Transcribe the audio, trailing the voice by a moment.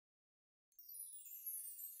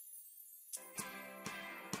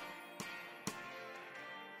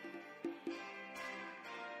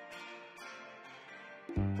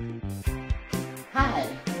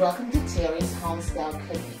Hi, welcome to Teri's Homestyle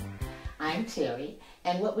Cooking. I'm Teri,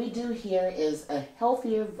 and what we do here is a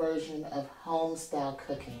healthier version of homestyle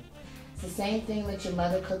cooking. It's the same thing that your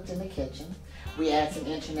mother cooked in the kitchen. We add some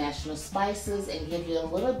international spices and give you a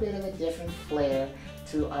little bit of a different flair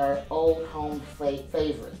to our old home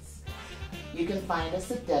favorites. You can find us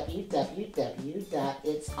at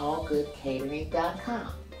www.itsallgoodcatering.com.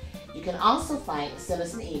 You can also send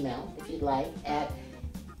us an email if you'd like at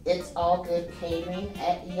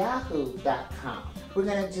itsallgoodcatering@yahoo.com. We're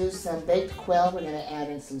going to do some baked quail. We're going to add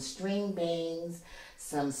in some string beans,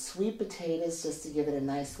 some sweet potatoes just to give it a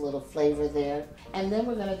nice little flavor there. And then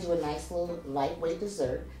we're going to do a nice little lightweight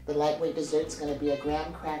dessert. The lightweight dessert is going to be a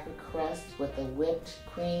graham cracker crust with a whipped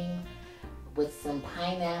cream with some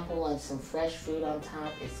pineapple and some fresh fruit on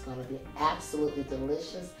top. It's going to be absolutely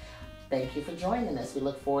delicious. Thank you for joining us. We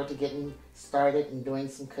look forward to getting started and doing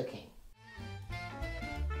some cooking.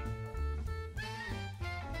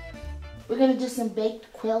 We're going to do some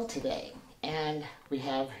baked quail today, and we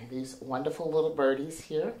have these wonderful little birdies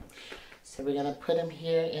here. So we're going to put them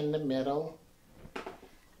here in the middle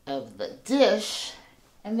of the dish,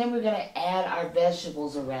 and then we're going to add our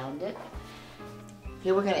vegetables around it.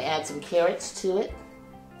 Here we're going to add some carrots to it,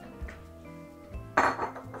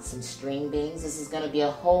 some string beans. This is going to be a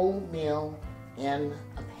whole meal in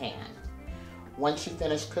a pan. Once you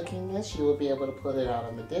finish cooking this, you will be able to put it out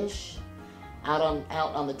on the dish, out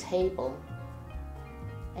on the table,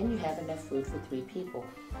 and you have enough food for 3 people.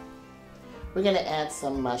 We're going to add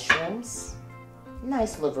some mushrooms.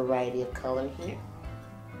 Nice little variety of color here.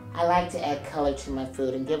 I like to add color to my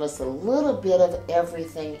food and give us a little bit of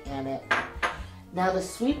everything in it. Now the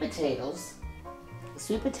sweet potatoes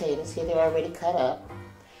here, they're already cut up.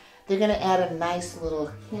 They're going to add a nice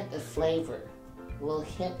little hint of flavor, a little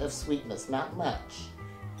hint of sweetness, not much,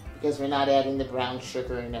 because we're not adding the brown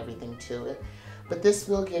sugar and everything to it. But this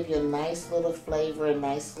will give you a nice little flavor, a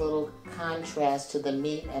nice little contrast to the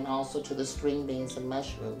meat and also to the string beans and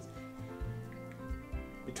mushrooms.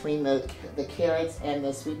 Between the carrots and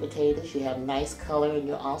the sweet potatoes, you have nice color, and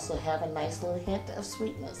you also have a nice little hint of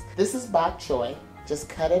sweetness. This is bok choy. Just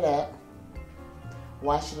cut it up.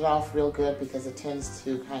 Wash it off real good because it tends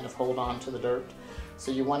to kind of hold on to the dirt.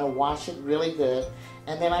 So you want to wash it really good.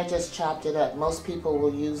 And then I just chopped it up. Most people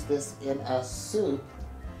will use this in a soup,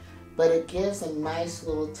 but it gives a nice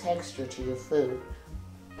little texture to your food.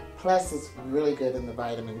 Plus, it's really good in the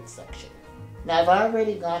vitamin section. Now, I've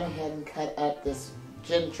already gone ahead and cut up this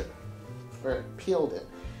ginger, or peeled it.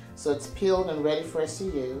 So it's peeled and ready for us to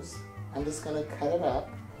use. I'm just going to cut it up.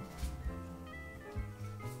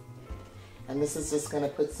 And this is just going to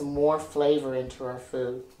put some more flavor into our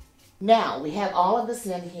food. Now, we have all of this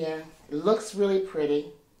in here. It looks really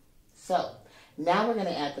pretty. So, now we're going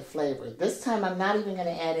to add the flavor. This time, I'm not even going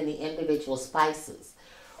to add any individual spices.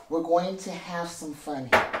 We're going to have some fun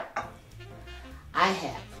here. I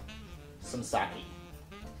have some sake.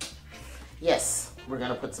 Yes, we're going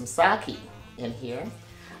to put some sake in here.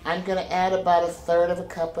 I'm going to add about 1/3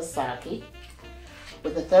 cup of sake.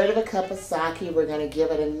 With 1/3 cup of sake, we're going to give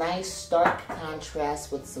it a nice stark contrast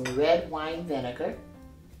with some red wine vinegar.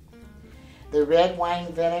 The red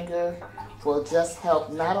wine vinegar will just help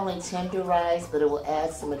not only tenderize, but it will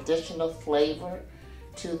add some additional flavor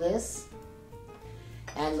to this.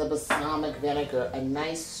 And the balsamic vinegar, a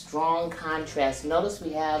nice strong contrast. Notice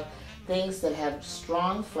we have things that have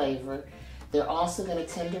strong flavor. They're also going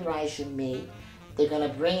to tenderize your meat. They're going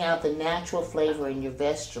to bring out the natural flavor in your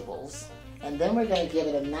vegetables. And then we're going to give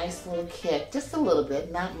it a nice little kick, just a little bit,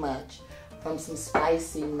 not much, from some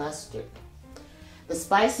spicy mustard. The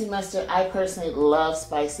spicy mustard, I personally love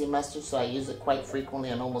spicy mustard, so I use it quite frequently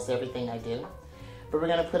on almost everything I do. But we're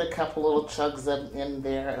going to put a couple little chugs in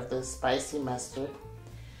there of the spicy mustard.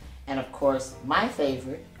 And of course, my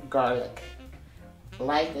favorite, garlic.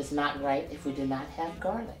 Life is not right if we do not have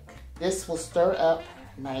garlic. This will stir up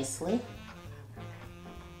nicely.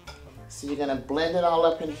 So you're going to blend it all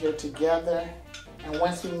up in here together. And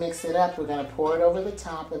once we mix it up, we're going to pour it over the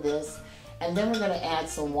top of this. And then we're going to add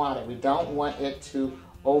some water. We don't want it to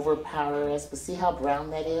overpower us. But see how brown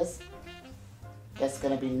that is? That's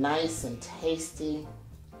going to be nice and tasty.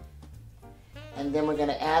 And then we're going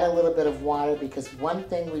to add a little bit of water, because one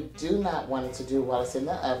thing we do not want it to do while it's in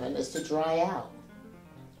the oven is to dry out.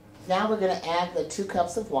 Now we're going to add the 2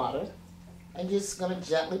 cups of water. And you're just going to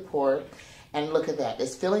gently pour it. And look at that.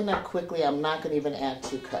 It's filling up quickly. I'm not going to even add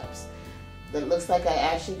 2 cups. It looks like I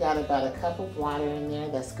actually got about 1 cup of water in there.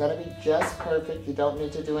 That's going to be just perfect. You don't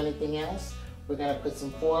need to do anything else. We're going to put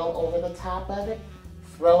some foil over the top of it,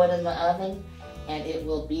 throw it in the oven, and it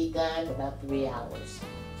will be done in about 3 hours.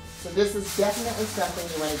 So this is definitely something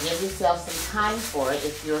you want to give yourself some time for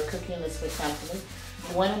if you're cooking this for company.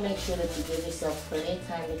 You want to make sure that you give yourself plenty of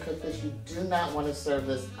time to cook this. You do not want to serve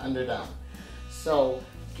this underdone. So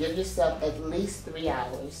give yourself at least 3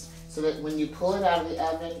 hours so that when you pull it out of the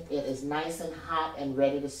oven, it is nice and hot and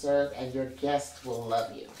ready to serve, and your guests will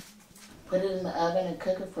love you. Put it in the oven and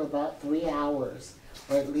cook it for about 3 hours,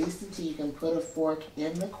 or at least until you can put a fork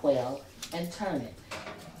in the quail and turn it.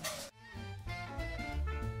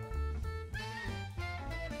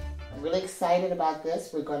 I'm really excited about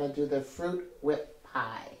this. We're going to do the fruit whipped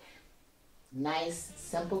pie. Nice,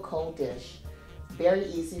 simple, cold dish. Very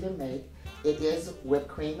easy to make. It is whipped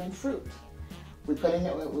cream and fruit. We're going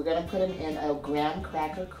to put them in a graham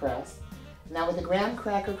cracker crust. Now with the graham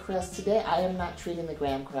cracker crust today, I am not treating the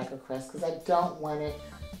graham cracker crust because I don't want it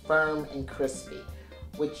firm and crispy.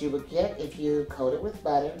 What you would get if you coat it with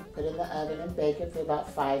butter, put it in the oven and bake it for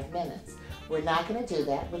about 5 minutes. We're not going to do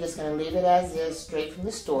that. We're just going to leave it as is, straight from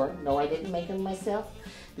the store. No, I didn't make them myself.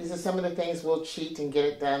 These are some of the things we'll cheat and get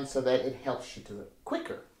it done so that it helps you do it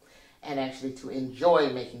quicker and actually to enjoy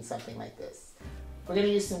making something like this. We're going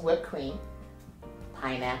to use some whipped cream,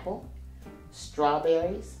 pineapple,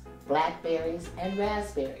 strawberries, blackberries, and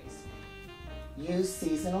raspberries. Use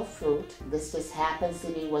seasonal fruit. This just happens to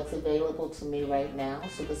be what's available to me right now,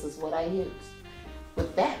 so this is what I use.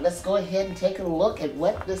 With that, let's go ahead and take a look at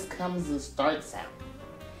what this comes and starts out.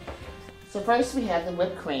 So first we have the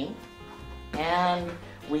whipped cream, and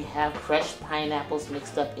we have crushed pineapples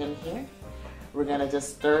mixed up in here. We're going to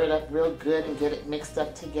just stir it up real good and get it mixed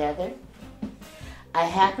up together. I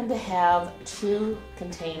happen to have 2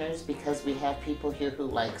 containers because we have people here who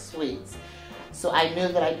like sweets. So I knew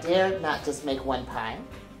that I dared not just make 1 pie.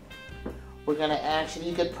 We're going to actually,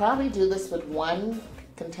 you could probably do this with 1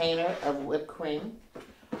 container of whipped cream,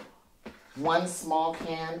 1 small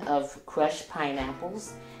can of crushed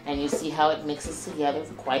pineapples, and you see how it mixes together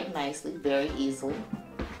quite nicely, very easily.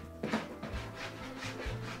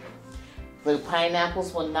 The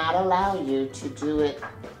pineapples will not allow you to do it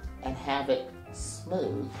and have it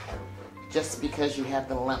smooth just because you have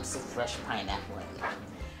the lumps of fresh pineapple in there.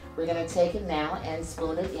 We're going to take it now and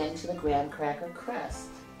spoon it into the graham cracker crust.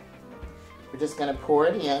 We're just going to pour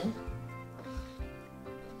it in.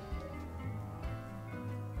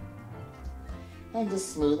 And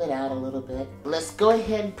just smooth it out a little bit. Let's go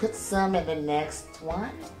ahead and put some in the next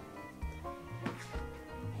one.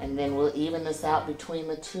 And then we'll even this out between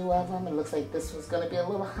the 2 of them. It looks like this one's going to be a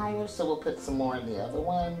little higher, so we'll put some more in the other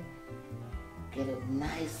one. Get it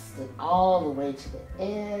nice and all the way to the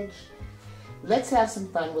edge. Let's have some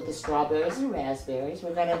fun with the strawberries and raspberries.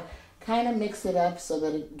 We're going to kind of mix it up so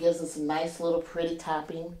that it gives us a nice little pretty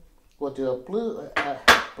topping. We'll do a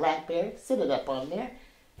blackberry, sit it up on there,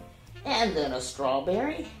 and then a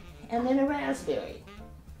strawberry, and then a raspberry.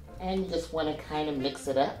 And you just want to kind of mix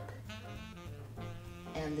it up.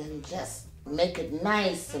 And then just make it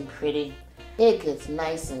nice and pretty. It gets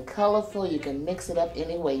nice and colorful. You can mix it up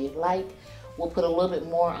any way you'd like. We'll put a little bit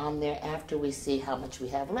more on there after we see how much we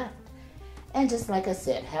have left. And just like I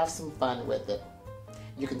said, have some fun with it.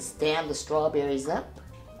 You can stand the strawberries up,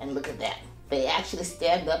 and look at that. They actually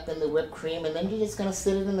stand up in the whipped cream, and then you're just gonna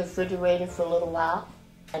sit it in the refrigerator for a little while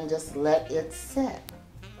and just let it set.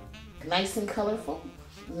 Nice and colorful,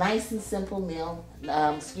 nice and simple meal,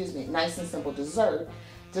 nice and simple dessert.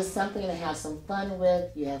 Just something to have some fun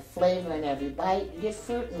with. You have flavor in every bite. You get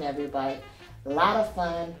fruit in every bite. A lot of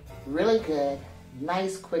fun, really good,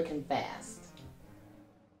 nice, quick, and fast.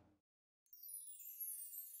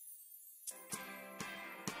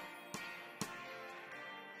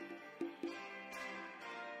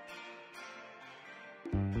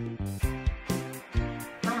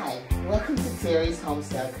 Hi, welcome to Teri's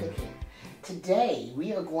Homestyle Cooking. Today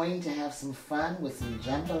we are going to have some fun with some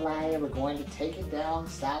jambalaya. We're going to take it down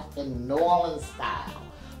south in New Orleans style.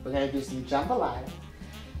 We're going to do some jambalaya,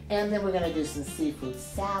 and then we're going to do some seafood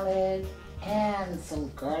salad and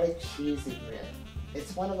some garlic cheesy bread.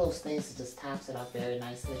 It's one of those things that just tops it off very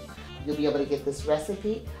nicely. You'll be able to get this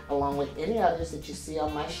recipe along with any others that you see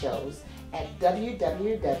on my shows at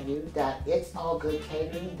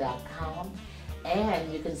www.itsallgoodcatering.com.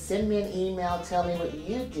 And you can send me an email, tell me what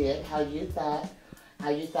you did, how you thought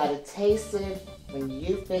it tasted, when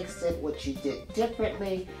you fixed it, what you did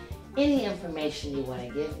differently, any information you want to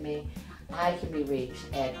give me. I can be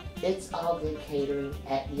reached at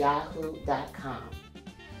itsallgoodcatering@yahoo.com.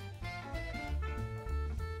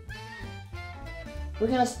 We're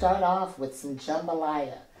going to start off with some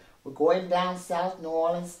jambalaya. We're going down south New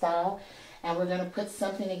Orleans style, and we're going to put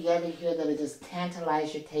something together here that'll just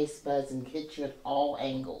tantalize your taste buds and get you at all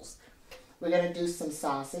angles. We're going to do some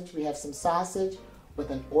sausage. We have some sausage. with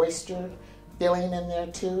an oyster filling in there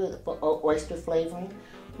too, oyster flavoring.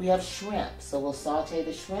 We have shrimp, so we'll saute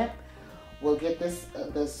the shrimp. We'll get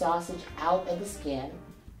the sausage out of the skin,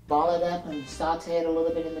 ball it up and saute it a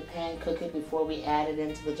little bit in the pan, cook it before we add it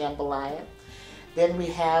into the jambalaya. Then we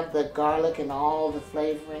have the garlic and all the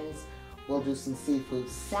flavorings. We'll do some seafood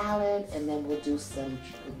salad, and then we'll do some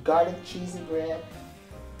garlic cheesy bread.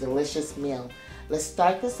 Delicious meal. Let's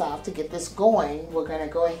start this off. To get this going, we're going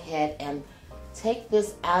to go ahead and take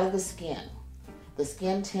this out of the skin. The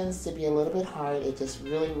skin tends to be a little bit hard. It just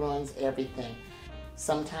really ruins everything.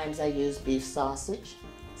 Sometimes I use beef sausage.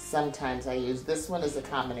 Sometimes I use, this one is a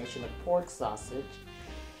combination of pork sausage.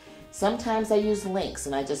 Sometimes I use links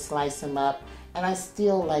and I just slice them up, and I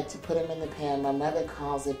still like to put them in the pan. My mother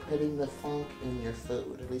calls it putting the funk in your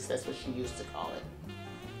food. At least that's what she used to call it.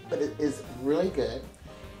 But it is really good.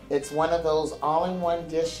 It's one of those all-in-one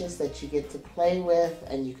dishes that you get to play with,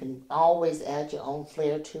 and you can always add your own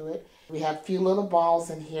flair to it. We have a few little balls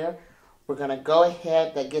in here. We're going to go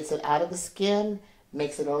ahead, that gets it out of the skin,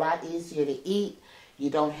 makes it a lot easier to eat. You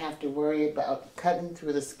don't have to worry about cutting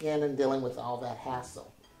through the skin and dealing with all that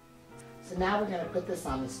hassle. So now we're going to put this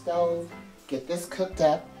on the stove, get this cooked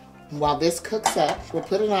up. And while this cooks up, we'll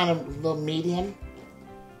put it on a little medium.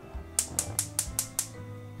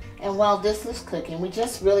 And while this is cooking, we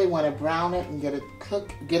just really want to brown it and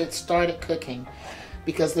get it started cooking,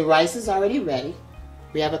 because the rice is already ready.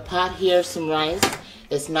 We have a pot here, some rice.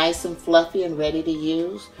 It's nice and fluffy and ready to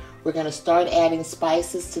use. We're going to start adding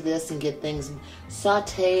spices to this and get things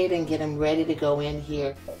sauteed and get them ready to go in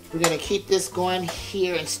here. We're going to keep this going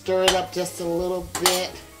here and stir it up just a little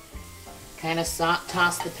bit. Kind of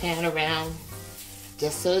toss the pan around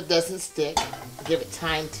just so it doesn't stick. Give it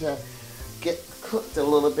time to get cooked a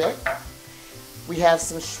little bit. We have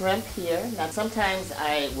some shrimp here. Now sometimes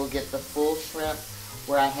I will get the full shrimp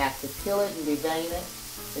where I have to peel it and devein it.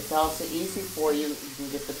 It's also easy for you. You can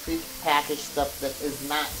get the pre-packaged stuff that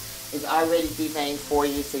is already deveined for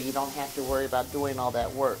you, so you don't have to worry about doing all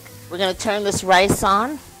that work. We're going to turn this rice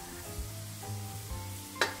on,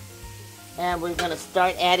 and we're going to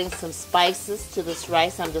start adding some spices to this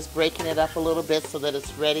rice. I'm just breaking it up a little bit so that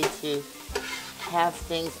it's ready to have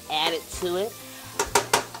things added to it.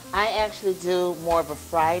 I actually do more of a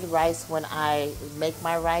fried rice when I make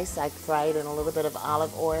my rice. I fry it in a little bit of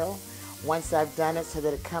olive oil. Once I've done it so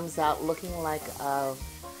that it comes out looking like a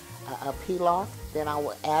pilaf, then I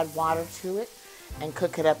will add water to it and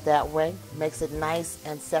cook it up that way. Makes it nice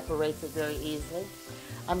and separates it very easily.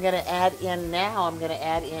 I'm going to add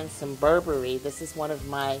in some Burberry. This is one of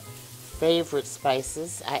my favorite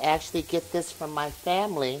spices. I actually get this from my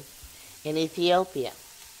family in Ethiopia.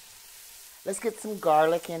 Let's get some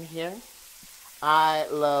garlic in here. I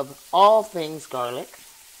love all things garlic.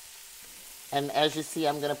 And as you see,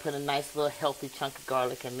 I'm going to put a nice little healthy chunk of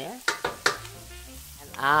garlic in there.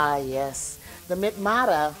 And yes, the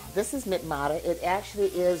mitmata, this is mitmata. It actually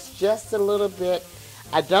is just a little bit,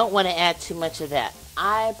 I don't want to add too much of that.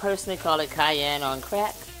 I personally call it cayenne on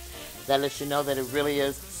crack. That lets you know that it really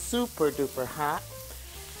is super duper hot.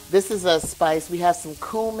 This is a spice. We have some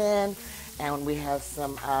cumin, and we have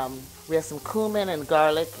some cumin and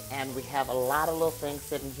garlic, and we have a lot of little things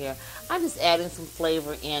sitting here. I'm just adding some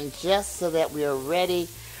flavor in just so that we are ready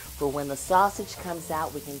for when the sausage comes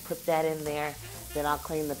out. We can put that in there. Then I'll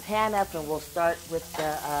clean the pan up, and we'll start with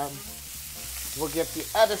we'll get the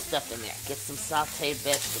other stuff in there. Get some sauteed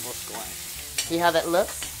vegetables going. See how that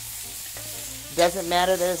looks? Doesn't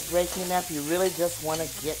matter that it's breaking up. You really just want to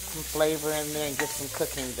get some flavor in there and get some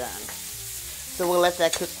cooking done. So we'll let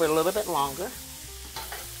that cook for a little bit longer.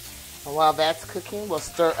 And while that's cooking, we'll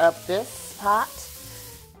stir up this pot.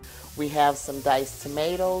 We have some diced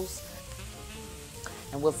tomatoes.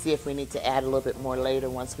 And we'll see if we need to add a little bit more later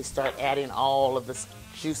once we start adding all of this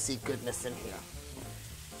juicy goodness in here.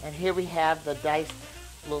 And here we have the diced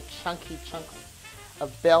little chunky chunks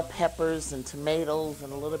of bell peppers and tomatoes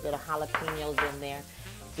and a little bit of jalapenos in there.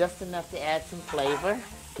 Just enough to add some flavor.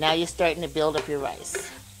 Now you're starting to build up your rice.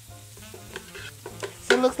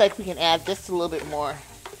 So it looks like we can add just a little bit more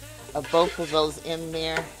of both of those in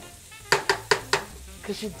there,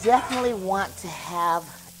 because you definitely want to have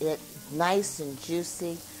it nice and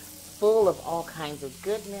juicy, full of all kinds of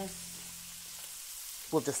goodness.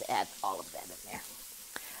 We'll just add all of that in there.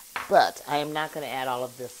 But I am not going to add all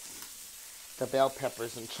of this, the bell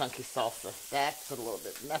peppers and chunky salsa. That's a little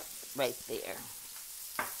bit enough right there.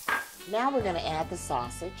 Now we're going to add the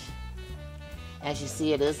sausage. As you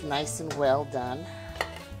see, it is nice and well done.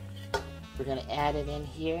 We're going to add it in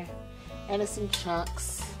here, and it's in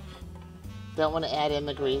chunks. Don't want to add in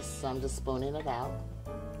the grease, so I'm just spooning it out.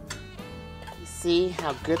 You see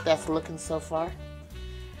how good that's looking so far?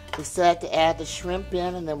 We still have to add the shrimp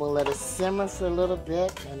in, and then we'll let it simmer for a little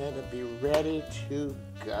bit, and it'll be ready to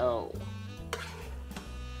go.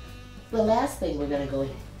 The last thing we're gonna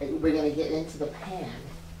get into the pan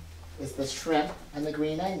is the shrimp and the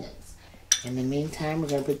green onions. In the meantime, we're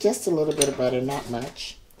gonna put just a little bit of butter, not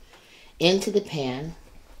much, into the pan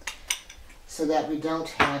so that we don't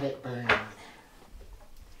have it burn.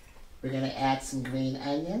 We're gonna add some green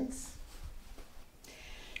onions.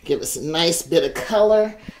 Give us a nice bit of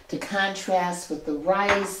color to contrast with the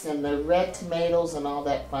rice and the red tomatoes and all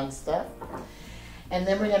that fun stuff. And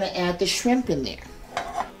then we're going to add the shrimp in there.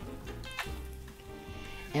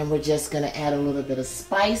 And we're just going to add a little bit of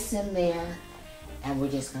spice in there. And we're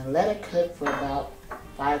just going to let it cook for about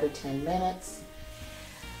 5 or 10 minutes.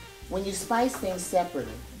 When you spice things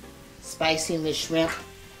separately, spicing the shrimp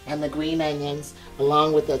and the green onions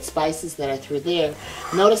along with the spices that I threw there,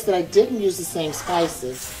 notice that I didn't use the same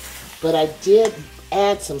spices, but I did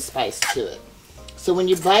add some spice to it. So when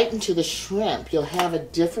you bite into the shrimp, you'll have a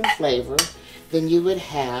different flavor than you would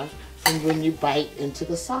have from when you bite into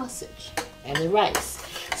the sausage and the rice.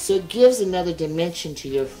 So it gives another dimension to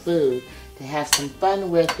your food, to have some fun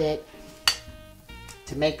with it,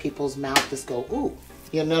 to make people's mouth just go, ooh.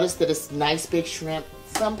 You'll notice that it's nice big shrimp.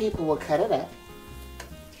 Some people will cut it up.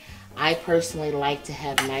 I personally like to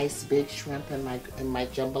have nice big shrimp in my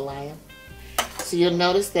jambalaya. So you'll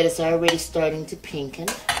notice that it's already starting to pinken.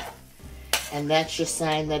 And that's your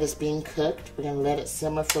sign that it's being cooked. We're going to let it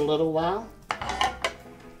simmer for a little while.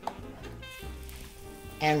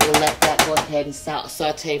 And we'll let that go ahead and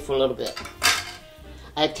saute for a little bit.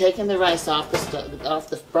 I've taken the rice off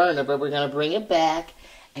the burner, but we're going to bring it back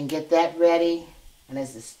and get that ready. And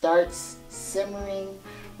as it starts simmering,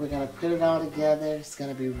 we're going to put it all together. It's going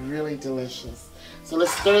to be really delicious. So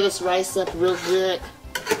let's stir this rice up real good.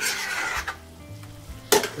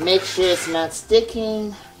 Make sure it's not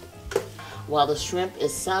sticking while the shrimp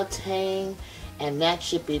is sauteing. And that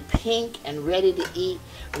should be pink and ready to eat,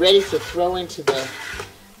 ready to throw into the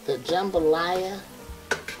jambalaya.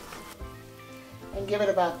 And give it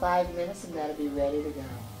about 5 minutes and that'll be ready to go.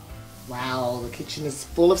 Wow, the kitchen is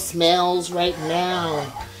full of smells right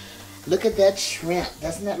now. Look at that shrimp.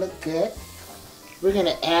 Doesn't that look good? We're going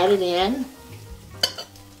to add it in.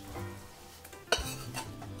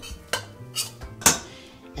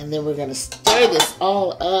 And then we're going to stir this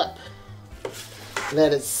all up.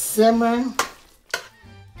 Let it simmer.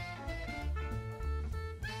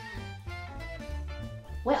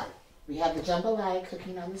 Well, we have the jambalaya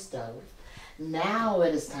cooking on the stove. Now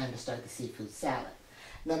it is time to start the seafood salad.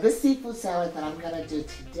 Now this seafood salad that I'm going to do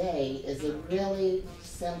today is a really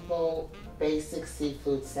simple, basic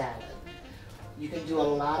seafood salad. You can do a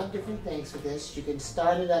lot of different things with this. You can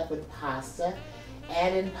start it up with pasta,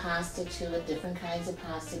 add in pasta to it, different kinds of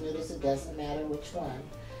pasta noodles, it doesn't matter which one.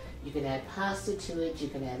 You can add pasta to it, you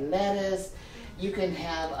can add lettuce, you can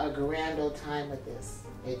have a grand old time with this.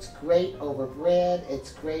 It's great over bread,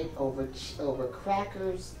 it's great over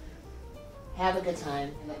crackers. Have a good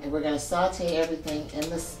time. And we're going to saute everything in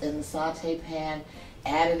the saute pan,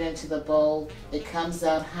 add it into the bowl. It comes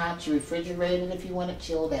out hot. You refrigerate it if you want it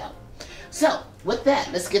chilled out. So with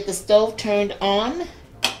that, let's get the stove turned on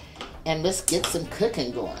and let's get some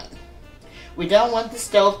cooking going. We don't want the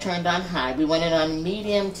stove turned on high. We want it on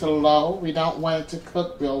medium to low. We don't want it to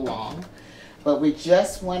cook real long, but we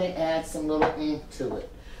just want to add some little oomph to it.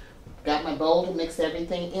 Got my bowl to mix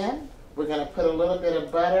everything in. We're going to put a little bit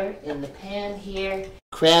of butter in the pan here.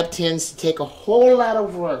 Crab tends to take a whole lot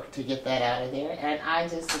of work to get that out of there, and I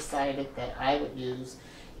just decided that I would use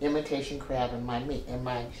imitation crab in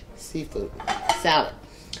my seafood salad.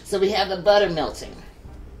 So we have the butter melting.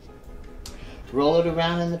 Roll it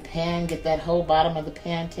around in the pan, get that whole bottom of the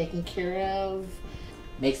pan taken care of.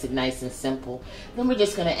 Makes it nice and simple. Then we're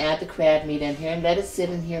just going to add the crab meat in here and let it sit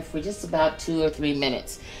in here for just about 2 or 3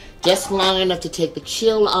 minutes. Just long enough to take the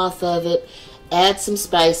chill off of it, add some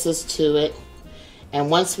spices to it.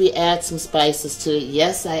 And once we add some spices to it,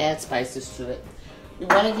 yes, I add spices to it. We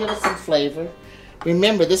want to give it some flavor.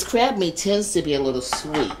 Remember, this crab meat tends to be a little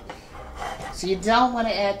sweet. So you don't want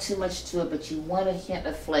to add too much to it, but you want a hint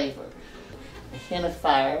of flavor, a hint of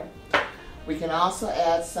fire. We can also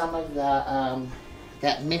add some of the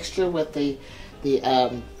that mixture with the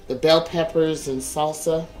bell peppers and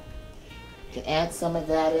salsa. You can add some of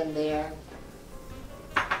that in there.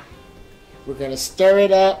 We're going to stir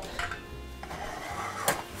it up.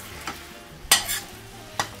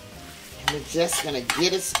 And we're just going to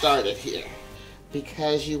get it started here.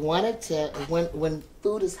 Because you want it to, when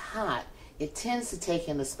food is hot, it tends to take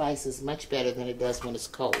in the spices much better than it does when it's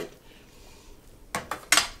cold.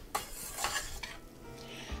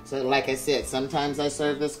 So like I said, sometimes I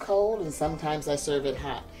serve this cold and sometimes I serve it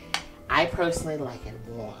hot. I personally like it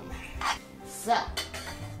warm. So,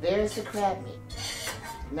 there's the crab meat.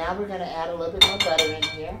 Now we're going to add a little bit more butter in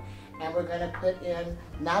here, and we're going to put in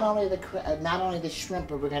not only the shrimp,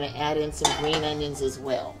 but we're going to add in some green onions as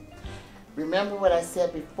well. Remember what I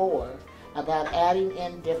said before about adding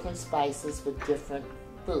in different spices with different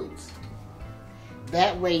foods.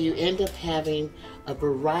 That way you end up having a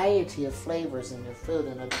variety of flavors in your food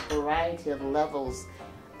and a variety of levels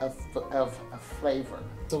of flavor.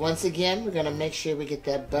 So once again, we're going to make sure we get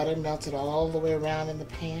that butter melted all the way around in the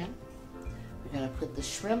pan. We're going to put the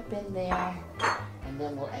shrimp in there, and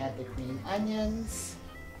then we'll add the green onions.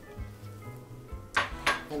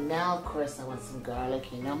 And now, of course, I want some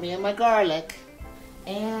garlic. You know me and my garlic.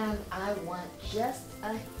 And I want just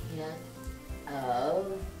a hint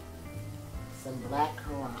of some black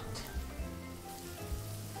currant.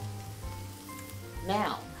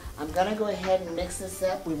 Now, I'm going to go ahead and mix this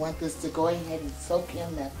up. We want this to go ahead and soak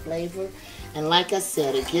in that flavor. And like I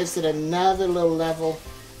said, it gives it another little level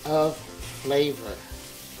of flavor.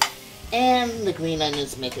 And the green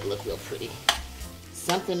onions make it look real pretty.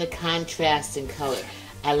 Something to contrast in color.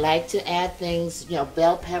 I like to add things, you know,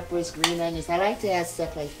 bell peppers, green onions. I like to add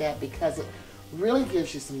stuff like that because it really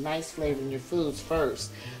gives you some nice flavor in your foods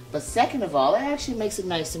first. But second of all, it actually makes it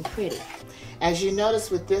nice and pretty. As you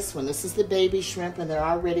notice with this one, this is the baby shrimp and they're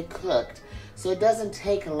already cooked. So it doesn't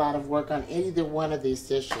take a lot of work on either one of these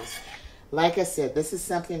dishes. Like I said, this is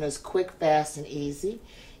something that's quick, fast, and easy.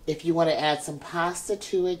 If you want to add some pasta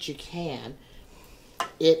to it, you can.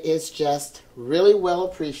 It is just really well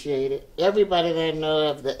appreciated. Everybody that I know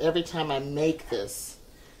of, that every time I make this,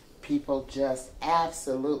 people just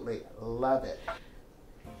absolutely love it.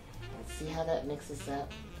 See how that mixes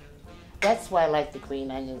up? That's why I like the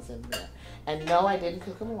green onions in there. And no, I didn't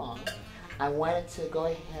cook them long. I wanted to go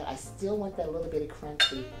ahead, I still want that little bit of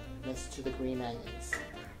crunchiness to the green onions.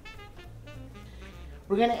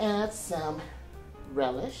 We're going to add some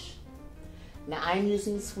relish. Now I'm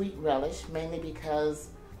using sweet relish mainly because,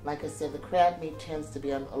 like I said, the crab meat tends to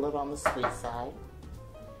be a little on the sweet side.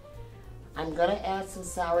 I'm going to add some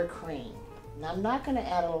sour cream. Now I'm not going to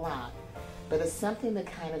add a lot, but it's something that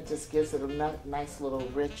kind of just gives it a nice little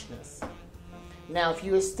richness. Now if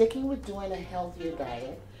you are sticking with doing a healthier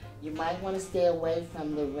diet, you might want to stay away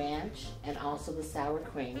from the ranch and also the sour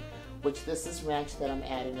cream, which this is ranch that I'm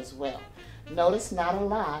adding as well. Notice not a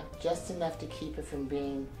lot, just enough to keep it from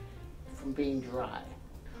being dry.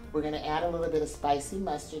 We're going to add a little bit of spicy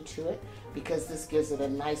mustard to it because this gives it a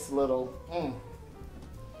nice little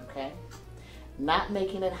okay? Not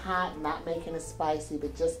making it hot, not making it spicy,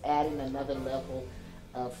 but just adding another level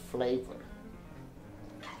of flavor.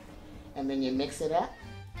 And then you mix it up.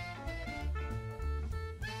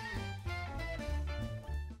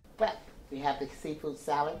 Well, we have the seafood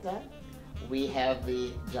salad done. We have the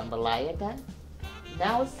jambalaya done.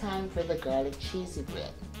 Now it's time for the garlic cheesy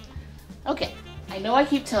bread. Okay, I know I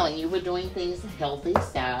keep telling you we're doing things healthy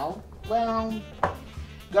style. Well,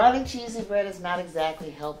 garlic cheesy bread is not exactly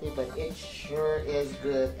healthy, but it sure is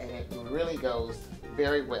good, and it really goes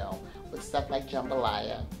very well with stuff like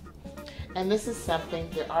jambalaya. And this is something,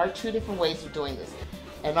 there are two different ways of doing this.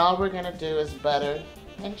 And all we're going to do is butter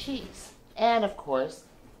and cheese. And of course,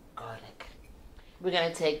 garlic. We're going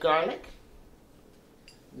to take garlic,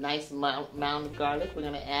 nice mound of garlic. We're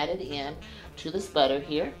going to add it in to this butter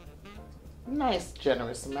here. Nice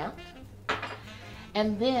generous amount.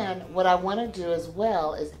 And then what I want to do as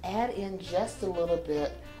well is add in just a little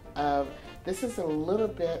bit of, this is a little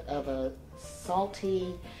bit of a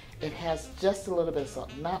salty, it has just a little bit of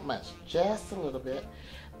salt, not much, just a little bit,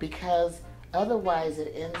 because otherwise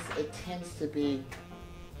it tends to be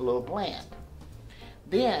a little bland.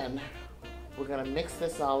 Then we're going to mix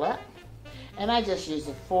this all up, and I just use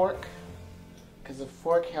a fork because a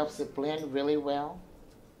fork helps it blend really well.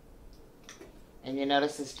 And you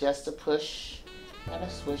notice it's just a push and a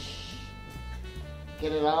swish.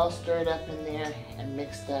 Get it all stirred up in there and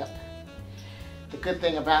mixed up. The good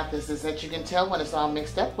thing about this is that you can tell when it's all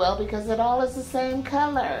mixed up well because it all is the same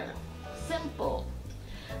color. Simple.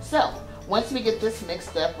 So, once we get this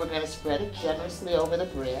mixed up, we're going to spread it generously over the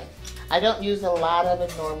bread. I don't use a lot of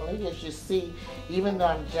it normally. As you see, even though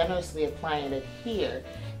I'm generously applying it here,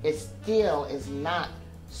 it still is not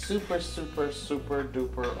super, super, super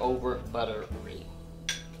duper over buttery.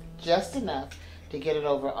 Just enough to get it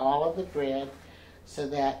over all of the bread so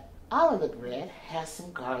that all of the bread has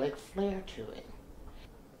some garlic flair to it.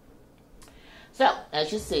 So,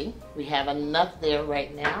 as you see, we have enough there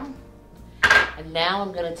right now. And now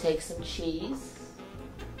I'm going to take some cheese.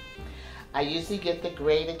 I usually get the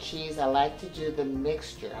grated cheese. I like to do the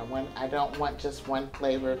mixture. I don't want just one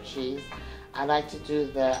flavor of cheese. I like to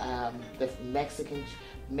do the Mexican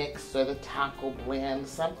mix or the taco blend,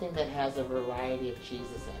 something that has a variety of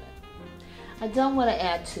cheeses in it. I don't want to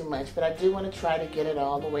add too much, but I do want to try to get it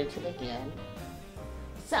all the way to the end.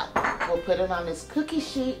 So we'll put it on this cookie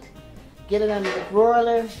sheet, get it under the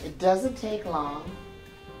broiler. It doesn't take long.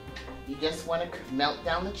 You just want to melt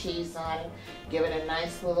down the cheese on it, give it a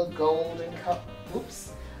nice little golden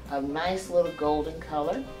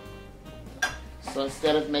color. So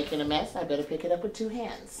instead of making a mess, I better pick it up with 2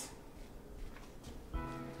 hands.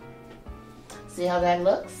 See how that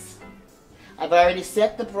looks? I've already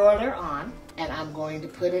set the broiler on, and I'm going to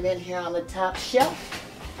put it in here on the top shelf.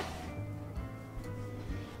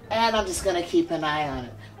 And I'm just going to keep an eye on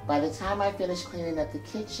it. By the time I finish cleaning up the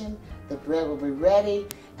kitchen, the bread will be ready,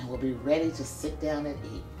 and we'll be ready to sit down and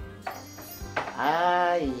eat.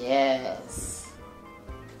 Ah, yes.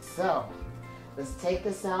 So, let's take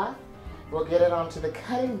this off. We'll get it onto the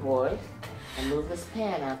cutting board and move this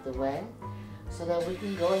pan out the way so that we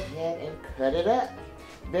can go ahead and cut it up.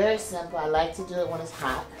 Very simple. I like to do it when it's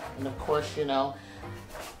hot. And of course, you know,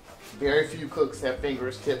 very few cooks have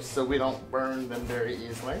fingertips, so we don't burn them very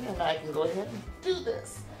easily. And I can go ahead and do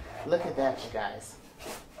this. Look at that, you guys.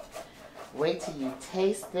 Wait till you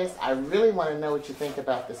taste this. I really want to know what you think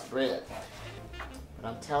about this bread. But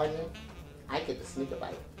I'm telling you, I get to sneak a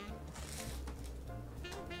bite.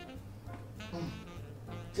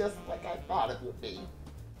 Just like I thought it would be.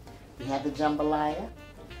 We have the jambalaya.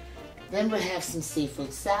 Then we'll have some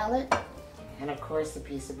seafood salad. And of course, a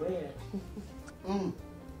piece of bread.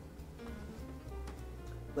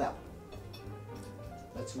 Well,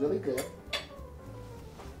 that's really good.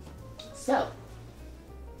 So,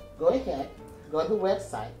 go ahead, go to the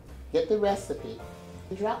website, get the recipe,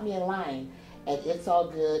 and drop me a line at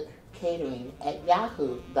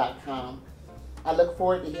itsallgoodcatering@yahoo.com. I look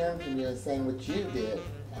forward to hearing from you and saying what you did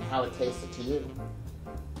and how it tasted to you.